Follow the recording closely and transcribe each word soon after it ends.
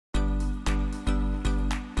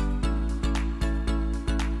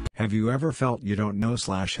Have you ever felt you don't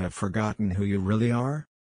know/have forgotten who you really are?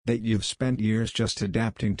 That you've spent years just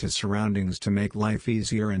adapting to surroundings to make life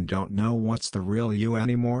easier and don't know what's the real you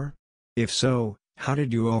anymore? If so, how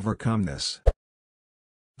did you overcome this?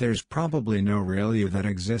 There's probably no real you that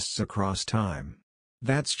exists across time.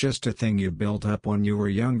 That's just a thing you built up when you were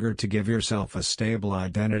younger to give yourself a stable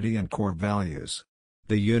identity and core values.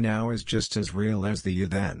 The you now is just as real as the you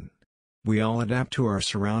then. We all adapt to our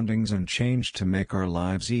surroundings and change to make our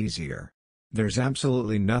lives easier. There's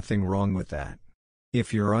absolutely nothing wrong with that.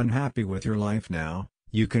 If you're unhappy with your life now,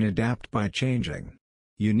 you can adapt by changing.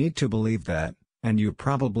 You need to believe that, and you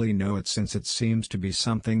probably know it since it seems to be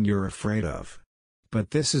something you're afraid of.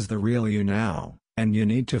 But this is the real you now, and you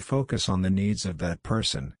need to focus on the needs of that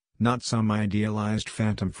person, not some idealized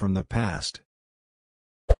phantom from the past.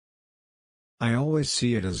 I always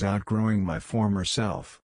see it as outgrowing my former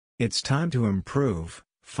self. It's time to improve,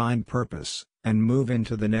 find purpose, and move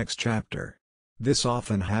into the next chapter. This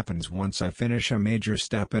often happens once I finish a major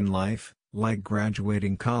step in life, like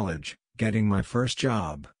graduating college, getting my first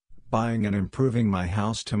job, buying and improving my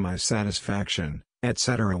house to my satisfaction,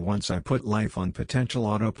 etc. Once I put life on potential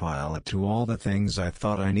autopilot to all the things I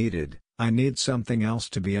thought I need something else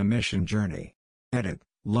to be a mission journey. Edit,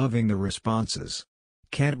 loving the responses.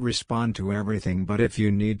 Can't respond to everything, but if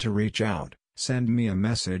you need to reach out, send me a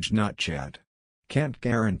message, not chat. Can't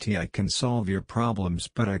guarantee I can solve your problems,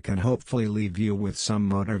 but I can hopefully leave you with some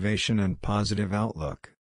motivation and positive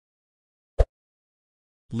outlook.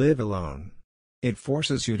 Live alone. It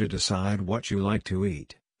forces you to decide what you like to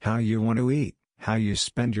eat, how you want to eat, how you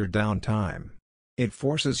spend your downtime. It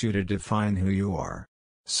forces you to define who you are.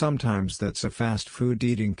 Sometimes that's a fast food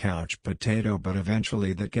eating couch potato, but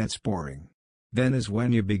eventually that gets boring. Then is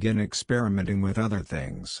when you begin experimenting with other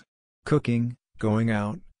things. Cooking, going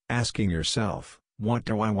out, asking yourself, what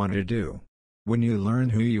do I want to do? When you learn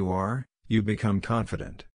who you are, you become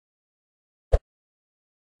confident.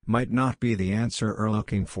 Might not be the answer you're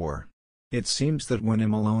looking for. It seems that when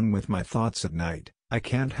I'm alone with my thoughts at night, I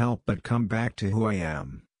can't help but come back to who I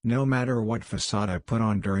am, no matter what facade I put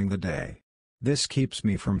on during the day. This keeps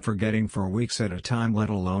me from forgetting for weeks at a time, let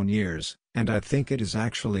alone years, and I think it is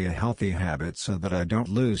actually a healthy habit so that I don't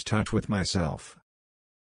lose touch with myself.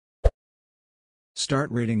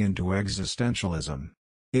 Start reading into existentialism.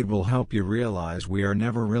 It will help you realize we are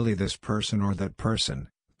never really this person or that person,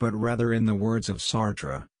 but rather, in the words of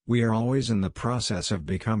Sartre, we are always in the process of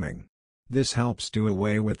becoming. This helps do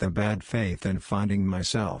away with the bad faith in finding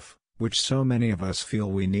myself, which so many of us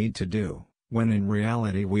feel we need to do, when in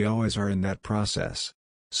reality we always are in that process.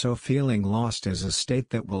 So feeling lost is a state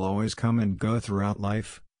that will always come and go throughout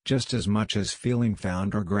life, just as much as feeling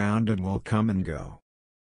found or grounded will come and go.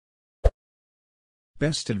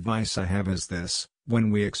 Best advice I have is this: when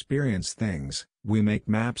we experience things, we make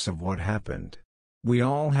maps of what happened. We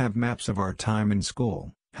all have maps of our time in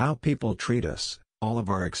school, how people treat us, all of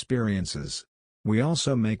our experiences. We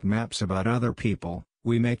also make maps about other people.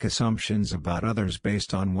 We make assumptions about others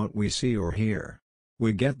based on what we see or hear.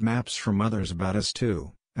 We get maps from others about us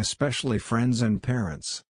too, especially friends and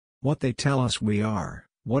parents. What they tell us we are,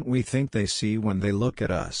 what we think they see when they look at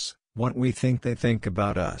us, what we think they think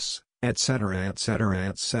about us, etc. etc.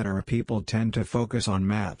 etc. People tend to focus on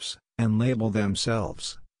maps, and label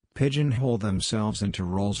themselves, pigeonhole themselves into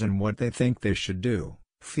roles in what they think they should do,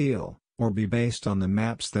 feel, or be based on the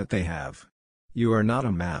maps that they have. You are not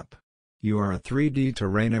a map. You are a 3D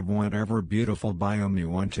terrain of whatever beautiful biome you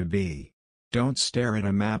want to be. Don't stare at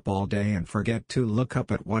a map all day and forget to look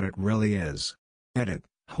up at what it really is. Edit,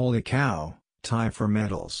 holy cow, tie for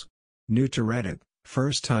medals. New to Reddit,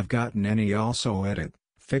 first I've gotten any. Also edit,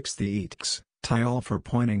 fix the eats, tie all for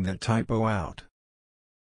pointing that typo out.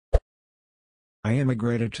 I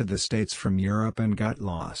immigrated to the States from Europe and got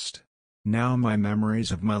lost. Now my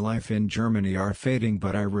memories of my life in Germany are fading,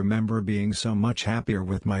 but I remember being so much happier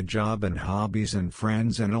with my job and hobbies and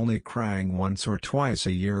friends, and only crying once or twice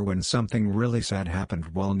a year when something really sad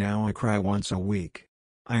happened. Well, now I cry once a week.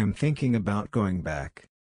 I am thinking about going back.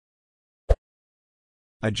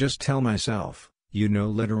 I just tell myself, you know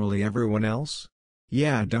literally everyone else?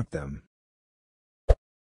 Yeah, duck them.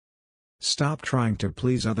 Stop trying to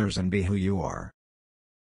please others and be who you are.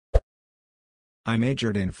 I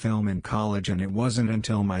majored in film in college, and it wasn't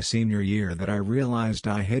until my senior year that I realized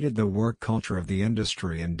I hated the work culture of the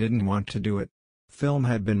industry and didn't want to do it. Film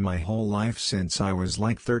had been my whole life since I was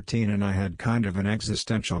like 13, and I had kind of an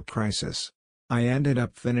existential crisis. I ended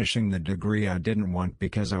up finishing the degree I didn't want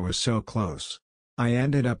because I was so close. I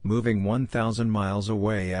ended up moving 1,000 miles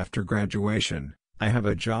away after graduation. I have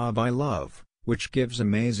a job I love, which gives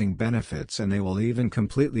amazing benefits, and they will even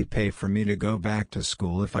completely pay for me to go back to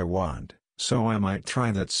school if I want, so I might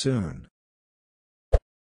try that soon.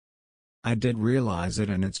 I did realize it,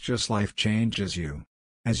 and it's just life changes you.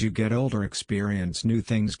 As you get older, experience new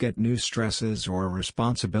things, get new stresses or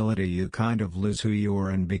responsibility, you kind of lose who you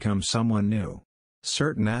are and become someone new.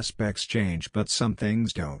 Certain aspects change, but some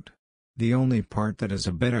things don't. The only part that is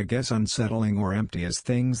a bit, I guess, unsettling or empty is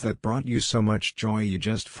things that brought you so much joy you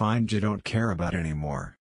just find you don't care about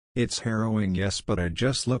anymore. It's harrowing, yes, but I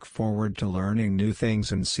just look forward to learning new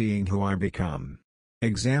things and seeing who I become.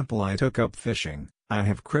 Example: I took up fishing. I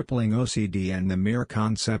have crippling OCD and the mere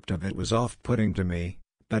concept of it was off-putting to me,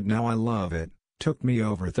 but now I love it. Took me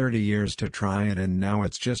over 30 years to try it, and now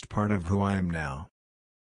it's just part of who I am now.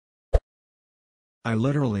 I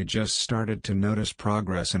literally just started to notice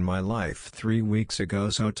progress in my life 3 weeks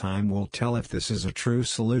ago, so time will tell if this is a true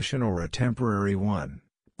solution or a temporary one,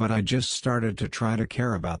 but I just started to try to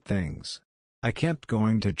care about things. I kept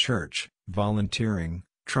going to church, volunteering,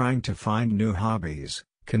 trying to find new hobbies,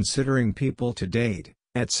 considering people to date,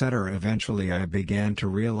 etc. Eventually I began to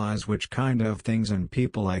realize which kind of things and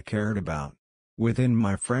people I cared about. Within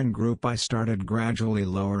my friend group I started gradually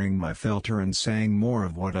lowering my filter and saying more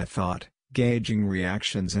of what I thought, gauging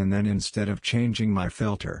reactions, and then instead of changing my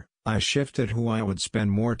filter, I shifted who I would spend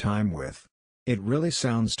more time with. It really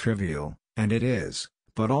sounds trivial, and it is,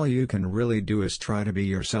 but all you can really do is try to be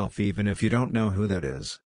yourself even if you don't know who that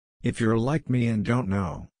is. If you're like me and don't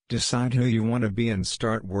know, decide who you want to be and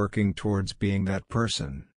start working towards being that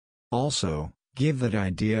person. Also, give that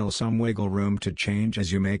ideal some wiggle room to change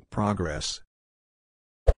as you make progress.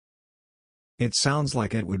 It sounds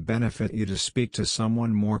like it would benefit you to speak to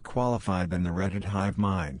someone more qualified than the Reddit hive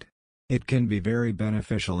mind. It can be very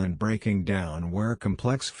beneficial in breaking down where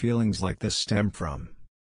complex feelings like this stem from.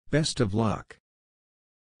 Best of luck.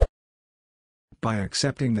 By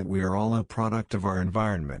accepting that we are all a product of our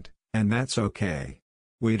environment, and that's okay.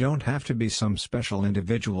 We don't have to be some special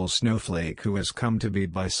individual snowflake who has come to be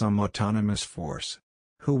by some autonomous force.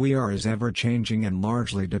 Who we are is ever-changing and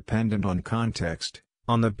largely dependent on context,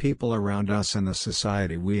 on the people around us and the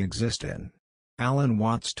society we exist in. Alan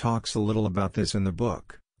Watts talks a little about this in the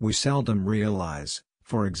book. We seldom realize,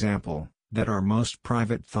 for example, that our most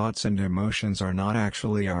private thoughts and emotions are not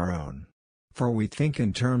actually our own. For we think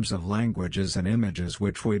in terms of languages and images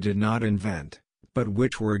which we did not invent, but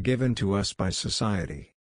which were given to us by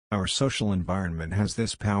society. Our social environment has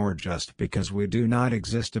this power just because we do not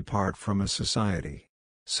exist apart from a society.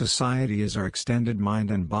 Society is our extended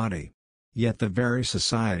mind and body. Yet the very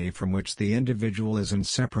society from which the individual is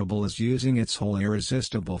inseparable is using its whole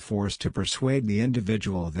irresistible force to persuade the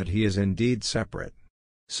individual that he is indeed separate.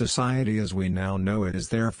 Society as we now know it is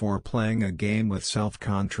therefore playing a game with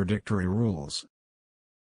self-contradictory rules.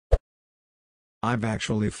 I've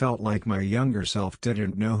actually felt like my younger self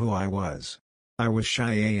didn't know who I was. I was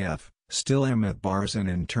shy AF, still am at bars and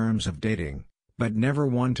in terms of dating, but never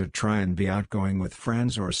one to try and be outgoing with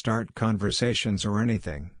friends or start conversations or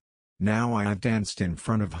anything. Now I've danced in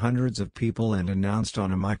front of hundreds of people and announced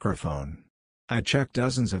on a microphone. I check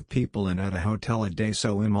dozens of people in at a hotel a day,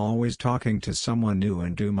 so I'm always talking to someone new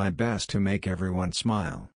and do my best to make everyone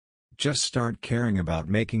smile. Just start caring about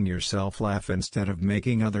making yourself laugh instead of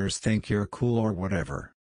making others think you're cool or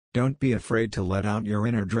whatever. Don't be afraid to let out your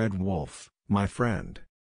inner dread wolf, my friend.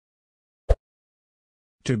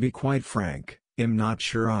 To be quite frank, I'm not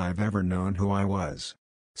sure I've ever known who I was.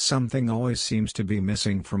 Something always seems to be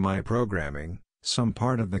missing from my programming, some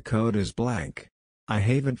part of the code is blank. I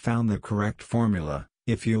haven't found the correct formula,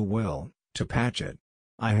 if you will, to patch it.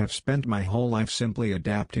 I have spent my whole life simply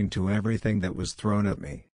adapting to everything that was thrown at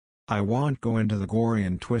me. I won't go into the gory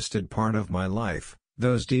and twisted part of my life,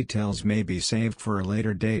 those details may be saved for a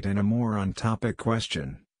later date and a more on-topic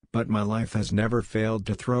question, but my life has never failed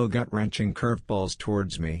to throw gut-wrenching curveballs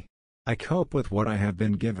towards me. I cope with what I have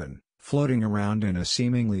been given, floating around in a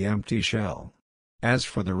seemingly empty shell. As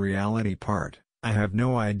for the reality part, I have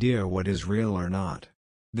no idea what is real or not.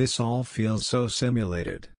 This all feels so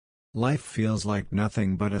simulated. Life feels like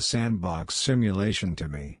nothing but a sandbox simulation to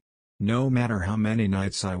me. No matter how many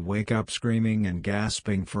nights I wake up screaming and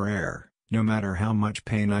gasping for air, no matter how much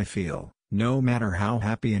pain I feel, no matter how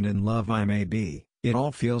happy and in love I may be, it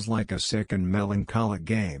all feels like a sick and melancholic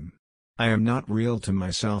game. I am not real to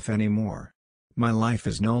myself anymore. My life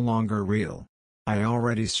is no longer real. I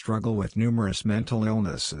already struggle with numerous mental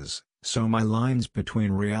illnesses, so my lines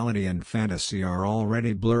between reality and fantasy are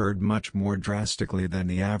already blurred much more drastically than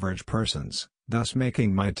the average person's, thus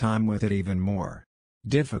making my time with it even more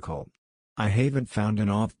difficult. I haven't found an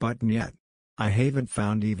off button yet. I haven't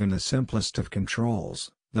found even the simplest of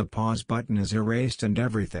controls, The pause button is erased and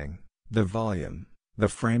everything, the volume, the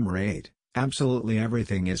frame rate, absolutely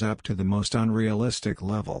everything is up to the most unrealistic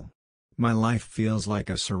level. My life feels like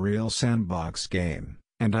a surreal sandbox game,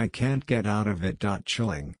 and I can't get out of it.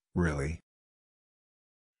 Chilling, really.